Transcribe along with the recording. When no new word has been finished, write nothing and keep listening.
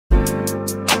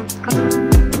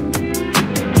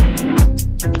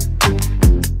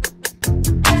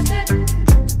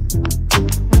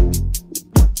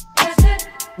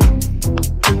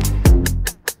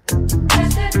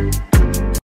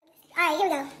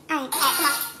Alright, come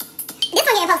on. This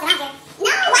one getting posted, I don't care.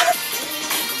 No, why you?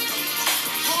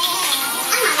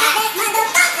 Oh my god, that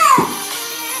motherfucker!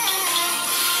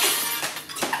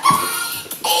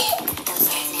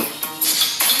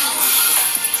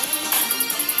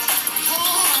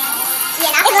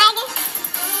 Yeah, now it's lagging.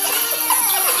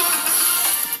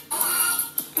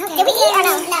 Okay. Did we eat or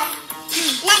no? No.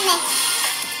 Not me.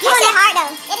 You want it hard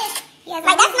though. It is. Yes,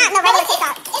 like that's not no regular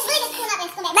TikTok. It's really just cool up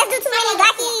and school back. Let's do too many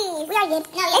blackies. We are good.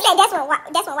 No, they say that's what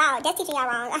wow. That's teaching y'all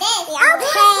wrong. Yeah, okay.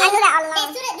 I knew that all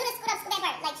along. Do the school up, school back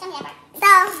part. Like show me that part.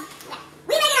 So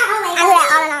we make it our own way. I knew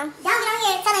that all along. Don't get on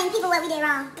here telling people what we did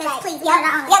wrong. Cause like, please, we did it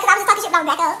our own way. Yeah, cause I was just talking shit. Don't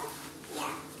back up. Yeah.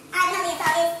 Alright, no,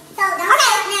 so don't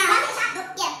okay now.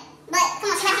 Yeah, but come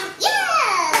on, yeah.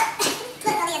 Look, so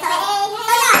yeah, so yeah.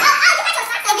 You got your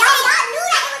socks on. Y'all knew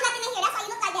that there was nothing in here. That's why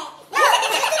you look like that. No,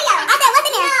 this is the studio. I said what's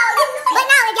in there. But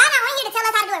no, if y'all not on here to tell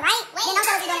us how to do it right, then don't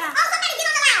tell us you're doing it wrong. Oh, somebody get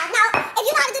on the live. No, if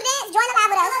you know how to do this, join the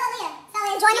live with us. So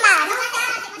join the live.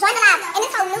 Join the live. And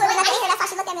this whole knew it was nothing in here. That's why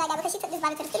she looked at me like that, because she took this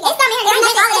body to the studio. It's something in here.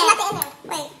 There's nothing in there.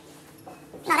 Wait.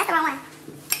 No, that's the wrong one.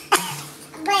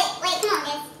 Wait, come on,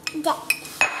 guys.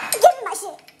 Give me my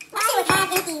shit. My shit was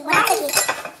half empty when I took it.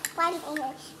 Why are these in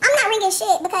here? I'm not ringing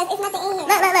shit because it's nothing in here.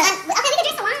 Look. Okay, we can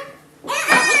drink some wine. We can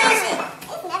drink shit.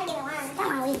 It's never giving wine. Don't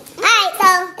worry. Alright, so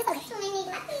it's okay.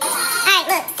 Alright,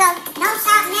 look, so don't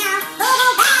stop now.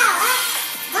 Boom, bow.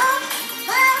 Boom.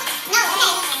 No,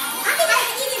 okay. I think that's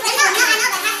the easiest way. No, I know,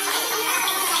 but okay, so I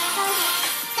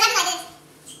do like this.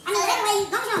 I mean, that's the way you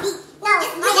don't beat. No,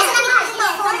 that's not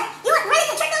hard. You really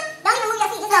can trick them? Don't even move your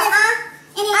feet. Just go, and then,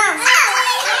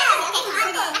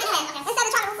 instead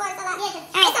of trying to move forward, it's a lot.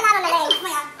 It's a lot on the leg.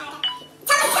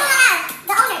 Tell them the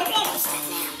owner, the creator.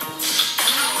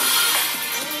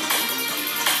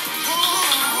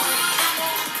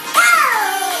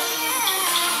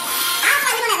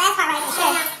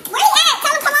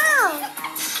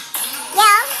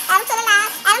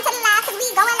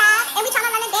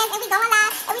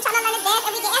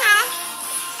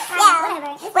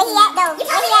 Where he at though? No,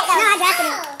 I drafted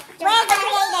him. Where's the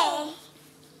creator?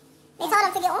 They told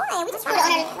him to get on. We just trying to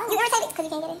order. You irritated because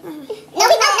you can't get it? No,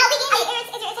 we get it. Is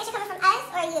your irritation coming from us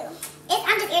or you?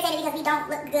 I'm just irritated because we don't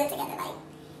look good together. Like,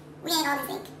 we ain't all in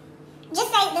sync. Just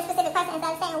say the specific person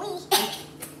instead of saying we.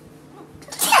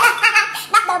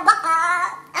 Not the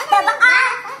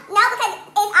no, because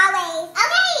it's always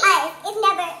us. It's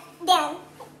never them.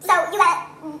 So you gotta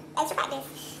extra practice.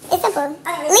 It's simple.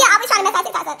 Okay, Leah always trying to mess our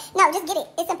TikToks up. No, just get it.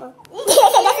 It's simple.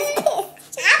 That's his piss.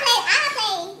 I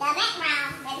play the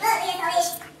background. But look, Leah,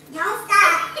 so don't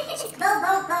stop. Boom.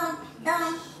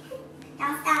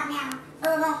 Don't stop now.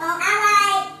 Boom. I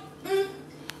like.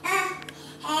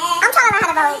 I'm trying to learn how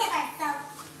to vote.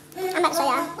 I'm about to show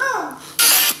y'all.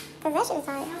 Cause that shit is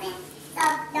hard.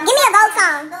 Give me a vote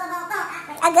song.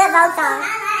 A good vote song.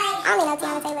 I don't even know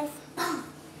Tiana Taylor's.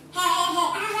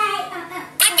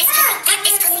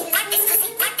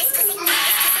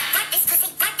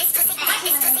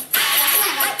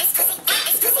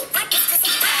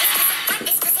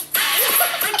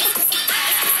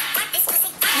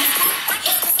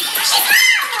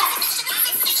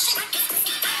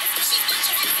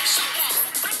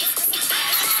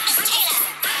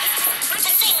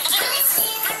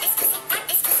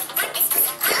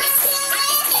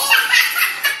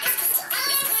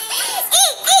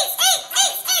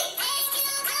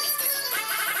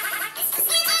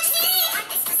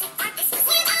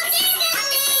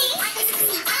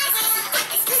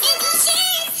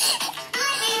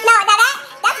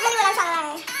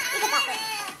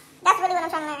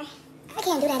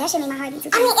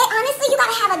 Honestly, you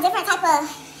gotta have a different type of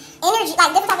energy, to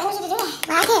do that.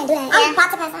 But I can't do that. I'm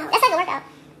about to pass out. That's like a workout.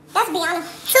 That's beyond.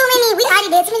 Too many. We already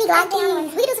did too many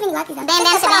glockies. We can do too many glockies though. Bam,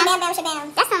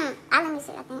 shabam. That's some island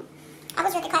music, I think. I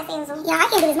was drinking coffee and Zoom. Yeah, I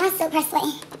can't do this. My silk press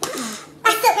sweating.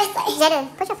 My silk press sweating.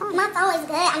 Jayda, put your phone. My phone is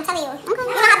good. I'm telling you. Okay.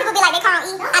 You know how people be like, they call on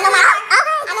E? I know my car.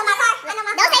 Okay. I know my car.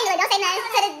 Don't say nothing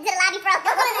to the lobby pro.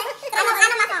 Don't go in there. I know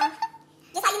my phone.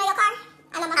 Just how you know your car?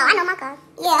 I know my car. Oh, I know my car.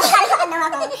 Yeah, I know my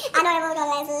phone. I know everyone's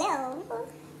gonna last a little.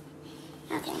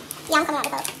 Okay. Yeah, I'm coming out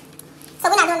the boat. So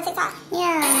we're not doing the TikTok?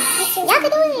 Yeah. Y'all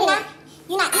can do it.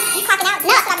 You clocking out?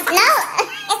 No.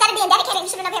 Instead of being dedicated,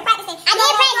 you should have been up here practicing. I did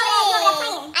practice.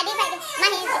 My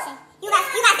hands itching. You got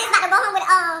this about to go home with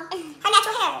her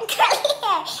natural hair. Curly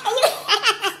hair. And you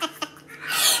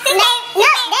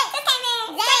this came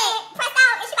in pressed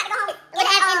out and she about to go home with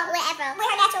afro. With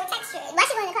her natural texture. Why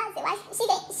she going to the closet? Why she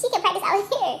can practice out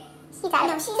here. She got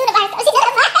it. She did it by herself. She did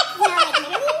it by herself.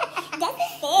 That's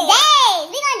sick. Dang,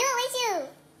 we gonna do it with you.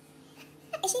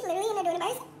 Is she literally in there doing it by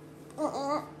herself?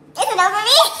 It's enough for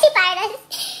me. She fired us.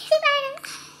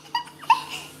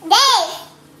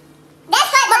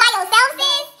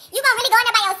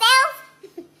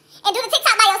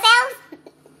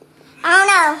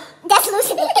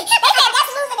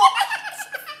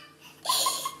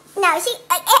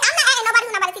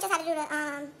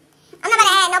 I'm not gonna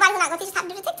add nobody who's not gonna teach us how to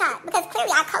do the TikTok because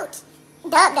clearly our coach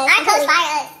dubbed us. Our coach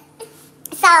fired us.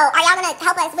 So are y'all gonna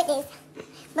help us with this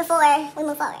before we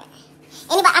move forward?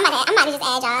 Anybody? I'm about to just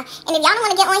add y'all. And if y'all don't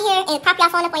want to get on here and prop y'all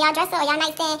phone up on y'all dresser or y'all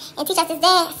nightstand and teach us this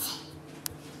dance,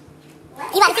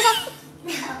 what? You about to teach us?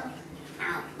 No.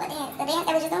 How? What dance? The dance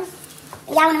that we just doing?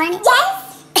 Y'all want to learn it?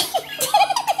 Yes.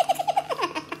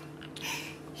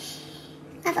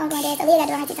 My phone going dead, so we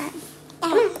gotta do our TikTok.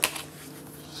 Yeah.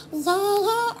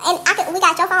 And we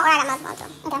got your phone or I got my phone too.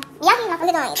 Okay. Y'all can use my phone.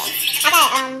 We doing anything. I got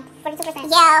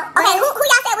 42%. Yeah. Okay. Who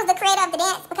y'all said was the creator of the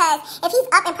dance? Because if he's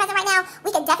up and present right now,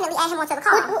 we could definitely add him onto the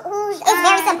call. It's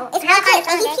very simple. It's real quick.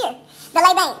 And he's here. The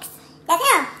Lay Banks. That's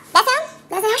him. That's him.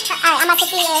 That's him. All right. I'm about to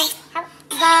see if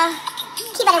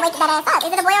he better wake that ass up.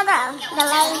 Is it a boy or a girl? The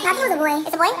Lay. I think it was a boy.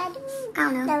 It's a boy. I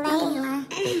don't know. The Lay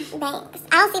Banks.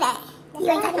 I don't see that.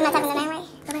 You ain't typing. I'm not typing the name right.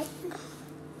 Okay.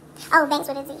 Oh, Banks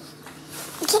with a Z.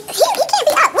 He can't be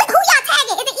up. Who y'all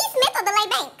tagging? Is it E. Smith or the Lay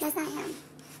Banks? That's not him.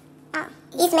 Oh,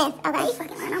 E. Smith. Okay. He's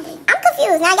fucking lying. I'm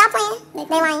confused. Now y'all playing?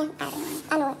 They lying.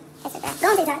 I know it. It's a girl. Go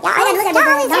on TikTok. Y'all gotta look at this.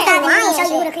 Don't stop lying. I'll show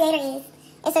you who the creator is.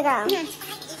 It's a girl.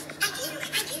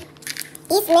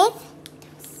 E. Smith.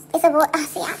 It's a boy. Oh,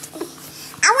 see,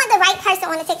 I want the right person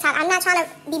on the TikTok. I'm not trying to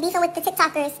be beefing with the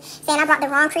TikTokers saying I brought the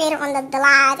wrong creator on the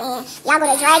live and y'all go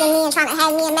to dragging me and trying to have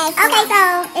me a mess. Okay,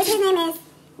 so if his name is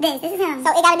this is him.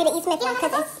 So it gotta be the E. Smith one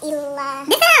because it's Eli.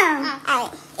 This is him. Alright.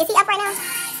 Is he up right now?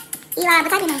 Eli, but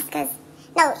type in him because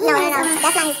no.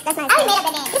 That's not his. I already made up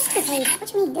the name. This is his. What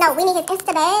you mean? No, we need his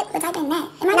Insta babe. But type in that.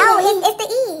 No, it's the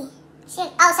E. Shit.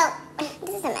 Oh, so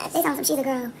this is a mess. They sound some she's a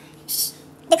girl.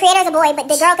 The creator's a boy, but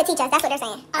the girl could teach us. That's what they're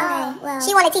saying. Okay, well.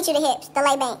 She want to teach you the hips, the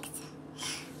Lay Banks.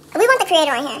 We want the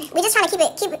creator on here. We're just trying to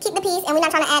keep the peace, and we're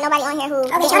not trying to add nobody on here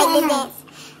who can make this dance.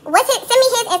 Send me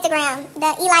his Instagram,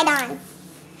 the Eli Don.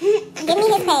 Give me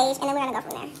his page, and then we're gonna go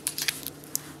from there.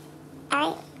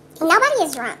 All right. Nobody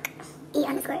is drunk. E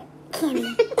underscore Candy.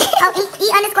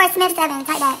 E underscore Smith 7.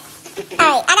 Type that. All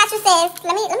right. I got you, sis.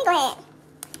 Let me go ahead.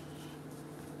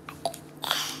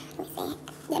 Let me see.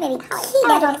 Yeah, baby. He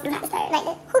got do not disturb. Right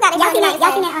there. Who got it? Y'all seen that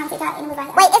TikTok and it was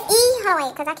like. Wait, it's E. Hold on,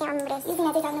 wait, because I can't remember this. You seen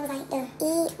that TikTok and it was like E.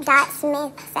 Dot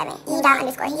Smith 7. E. Dot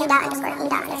underscore. E. Dot underscore. E.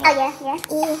 Dot underscore. Oh yeah.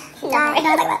 E. Dot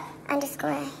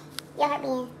underscore. Your heart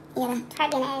being. Yeah.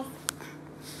 Heart being ass.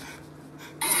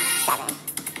 7.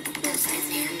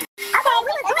 Okay,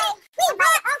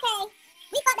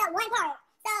 we fucked up one part.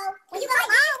 So when you go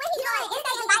like, Mom, where he going?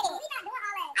 Invited. We not doing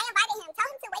all that. I invited him. Tell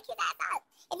him to wake his ass up.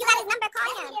 If you got his number,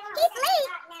 call him. He's asleep.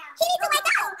 He needs to wake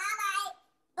up.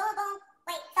 Boom, boom.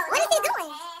 Wait. So what is he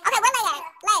doing? Okay, where Lay at?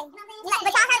 Lay.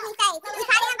 But y'all heard me say we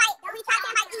tried to invite E. He's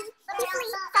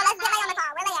asleep. So let's get Lay on the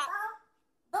call. Where Lay at?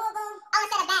 Boom, boom. Oh,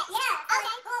 instead of back. Yeah.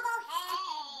 Okay. Boom, boom.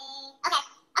 Hey. Okay.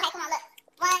 Come on. Look.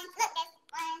 1, 2,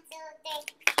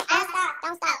 3.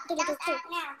 Don't stop. Do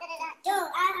now. No.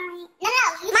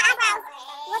 My eyebrows.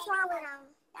 What's wrong with them?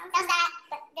 Don't stop.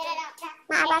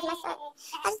 My eyebrows messed up.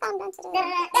 I just thought I'm done to do it.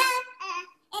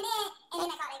 And then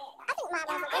that's all they did. I think my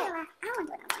eyebrows are good. I don't want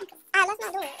to do it no more. Alright, let's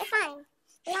not do it. It's fine.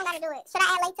 We don't gotta do it. Should I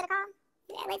add late to the call?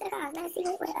 Yeah, late to the call. Let's see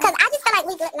what. Because I just feel like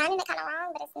we learning it kind of wrong,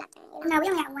 but it's nothing. You know? No, we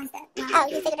only got one step. Oh,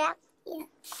 you figured it out? Yeah.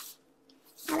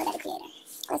 I'll look at the creator.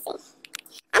 Let's see.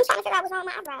 I'm trying to figure out what's wrong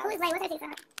with my eyebrows. Who is Lay? What's her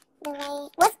TikTok? The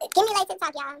Lay. Give me Lay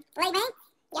TikTok, y'all. Lay Banks?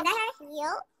 Yeah, that her?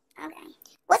 Yup. Okay.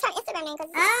 What's her Instagram name?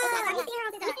 Because I can see her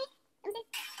on TikTok. Let me see.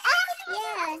 Oh,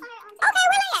 yeah. Okay,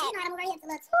 where Lay at? You know how to move her hips. It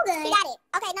looks too good. She got it.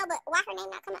 Okay, no, but why her name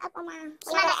not coming up on my...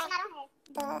 She's not on her.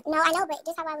 No, I know, but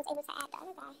just how I was able to add the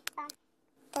other guy.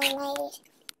 The Lay Banks.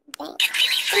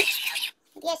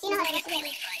 Yeah, she knows how to do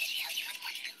it.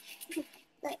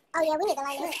 Look. Oh, yeah, we need the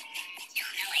Lay Banks.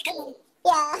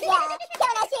 Yeah. Killing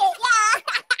that shit. Yeah.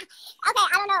 Okay,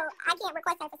 I don't know. I can't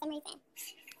request her for some reason.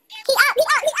 He up.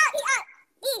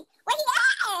 E, where he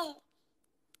at?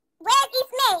 Where's E.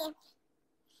 Smith?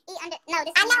 No,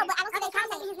 this I know, but I don't see the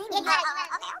contact. His name.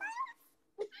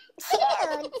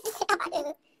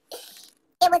 Okay.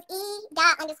 It was E.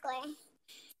 Dot underscore.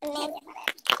 Smith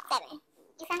 7.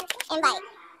 You found it? Invite.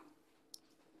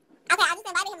 Okay, I just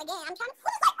invited him again. I'm trying to.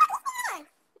 What's going on?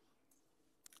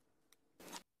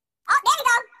 Oh, there we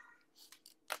go.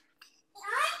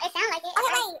 It sounds like it.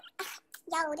 Okay, wait.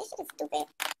 Yo, this shit is stupid.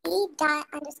 E. Dot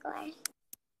underscore.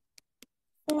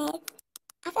 Smith.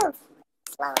 I feel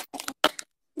slow.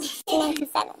 Smith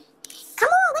 7. Come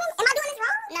on, am I doing this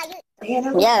wrong? No, you.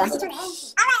 Yeah. Alright.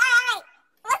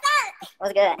 What's up?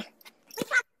 What's good?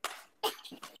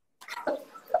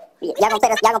 Y'all gonna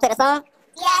play the song?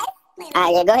 Yes.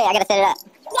 Alright, yeah, go ahead. I gotta set it up.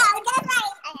 Yeah, let's get it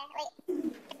right. Okay, wait.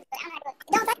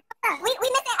 Don't touch it. We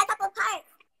missing a couple of parts.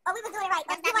 Oh, we was doing it right.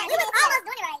 We was almost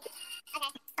doing it right.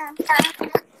 Okay.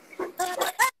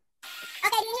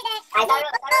 I thought it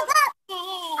was.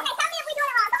 Okay, tell me if we doing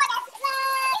it wrong. Somebody else.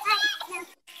 No.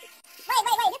 Wait.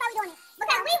 This how we doing it.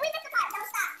 Because we missed the part. Don't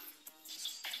stop.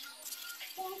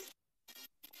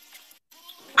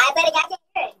 I play the guy can't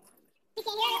hear it. You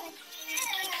can't hear it?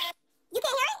 You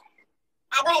can't hear it?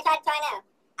 I go ahead, try now.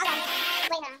 Okay.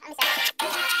 Wait, hold on. Let me see.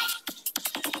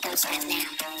 Don't stop now.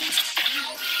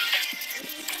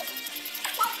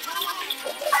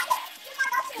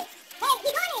 Hey, he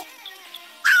doing it.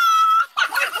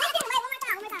 Wait, one more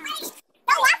time.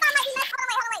 Your Wi-Fi might be messed. Hold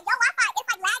on, wait. Your Wi-Fi, it's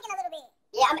like lagging a little bit.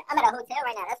 Yeah, I'm at a hotel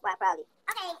right now. That's why probably.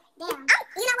 Okay, damn.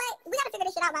 You know what? We gotta figure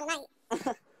this shit out by the night.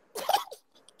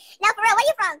 No, for real. Where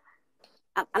you from?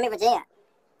 I'm in Virginia.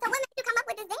 So when did you come up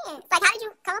with this dance? Like, how did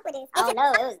you come up with this? I don't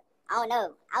know. I don't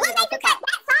know. I was What on made you TikTok. cut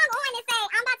that song on and say,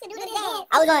 I'm about to do this dance?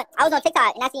 I was on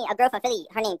TikTok and I seen a girl from Philly.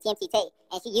 Her name TMT Tate,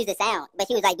 and she used the sound, but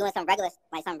she was like doing something regular.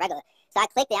 So I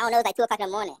clicked it. I don't know. It was like 2 o'clock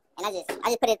in the morning, and I just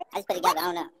put it together. I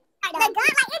don't know. The gun,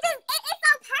 like, it's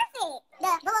so perfect. The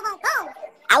boom, boom, boom.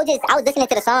 I was listening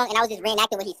to the song and I was just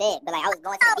reenacting what he said, but like I was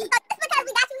going to the So beat. just because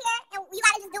we got you here, and you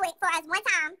gotta just do it for us one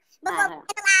time before we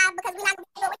get live, because we're not gonna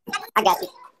do it. I got you.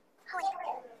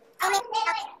 Oh, go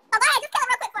ahead, just kill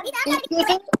it real quick for me. I'm gonna You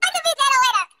see? I'm gonna be Jayda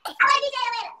later. I wanna be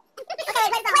Jayda later. Okay,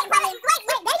 wait. Y'all need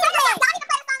to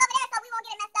play the song over there so we won't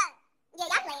get it messed up. Yeah,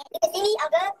 y'all play it. You can see me? I'm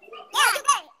good? Yeah, you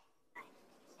good.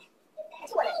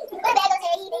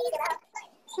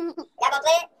 Y'all gonna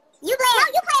play it? You play it. No,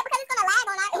 you play it because it's gonna lag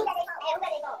on our end. Come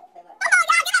on,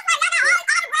 y'all, get us right. Y'all got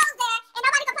all the rows there, and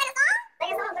nobody can play the song?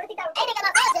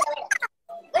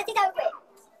 Let's see that real quick.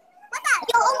 What's up?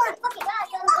 Yo, oh my fucking God,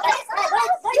 yo. What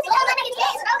you think I'm not gonna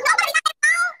get? Nobody got it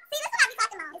on? See, this is what I be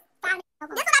talking about.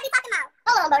 This is what I be talking about.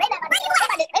 Hold on, bro. They not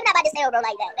about to say bro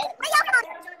like that. Where y'all from?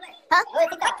 Huh? What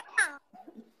you think?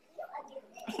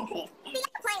 See,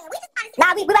 y'all playing. We just trying to see.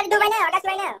 Nah, we about to do it right now. I got you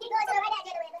right now.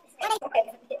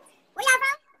 Where y'all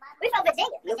from? We from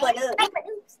Virginia. You good, dude. You ready?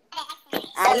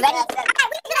 Alright, we gotta kill it.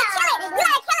 We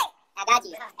gotta kill it. I got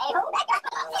you. Hey, hold that.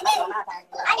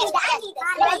 I need the.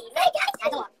 Ready?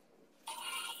 Come on.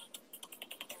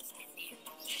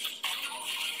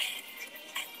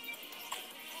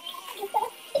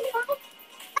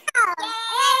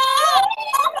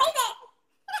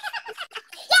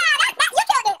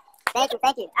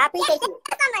 Thank you. I appreciate you. It was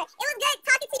good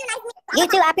talking to you. Nice meeting you. You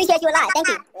too. I appreciate you a lot. Thank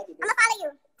you. I'm gonna follow you.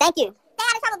 Thank you. Stay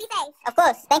out of trouble. Be safe. Of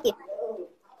course. Thank you.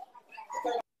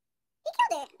 He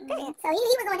killed it. Good. So he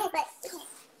was doing his, but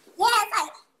yeah, it's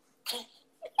like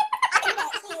I can do that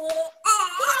shit. He did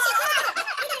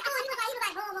it cool. He was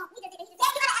like, boom, boom. He just did it. He just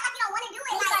said, you gotta act like you don't want to do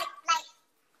it. Like,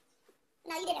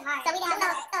 no, you did it hard. So we got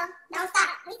don't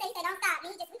stop. He said, don't stop.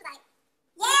 And he was like,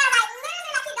 yeah, like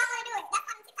literally like he don't want to do it. That's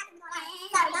how them TikTokers be going viral.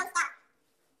 So don't stop.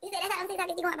 He said that's how them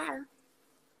TikTokers be going viral.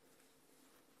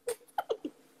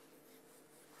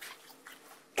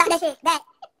 Got that shit back.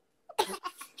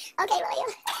 Okay,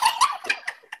 William.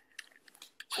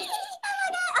 Oh my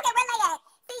God. Okay, where Lay at?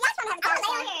 See, y'all trying to have a talent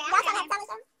show. Y'all trying to have a talent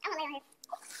show? I'm gonna lay on here.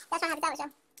 Y'all trying to have a talent show?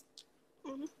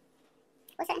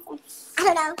 What's her name? I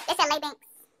don't know. They said Lay Banks.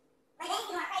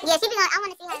 Yeah, she be on. I want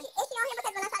to see her. Is she on here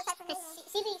because when I try to type her name,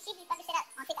 she be fucking shit up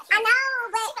on TikTok. I know,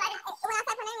 but when I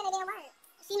type her name in, it didn't work.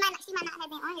 She might not have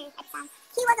been on here at the time.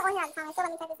 She wasn't on here at the time. So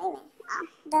let me type her name in.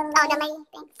 The lady.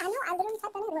 Thanks. I know. I literally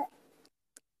typed her name. Look.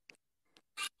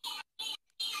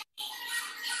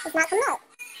 It's not coming up.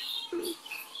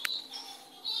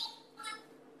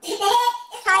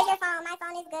 Charge your phone. My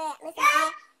phone is good. Listen,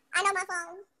 I know my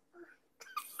phone.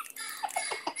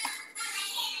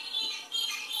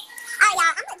 Alright,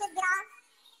 y'all. I'm gonna just get off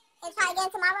and try again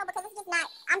tomorrow because it's just not.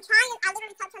 I'm trying. I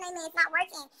literally typed her name in. It's not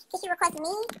working. Can she request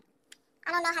me?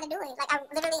 I don't know how to do it. Like, I'm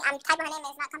typing her name in.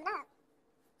 It's not coming up.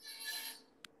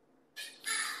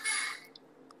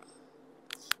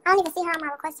 I don't even see her on my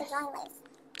request to join list.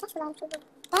 That's what I'm trying to do.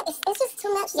 It's just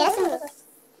too much. Yeah, that's too much.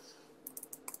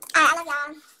 Alright, I love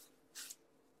y'all.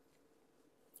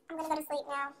 I'm gonna go to sleep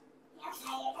now.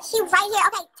 She's right here.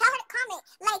 Okay, tell her to comment.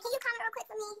 Like, can you comment real quick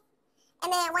for me? And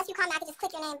then once you comment, I can just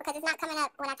click your name because it's not coming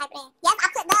up when I type it in. Yes, I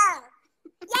put love.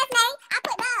 Yes, May, I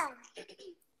put love.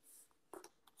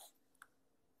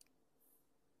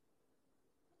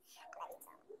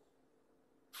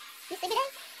 You sleepy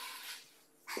then?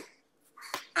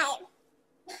 Alright.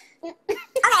 Okay,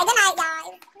 good night,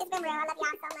 y'all. It's been real. I love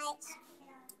y'all so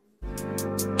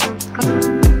much.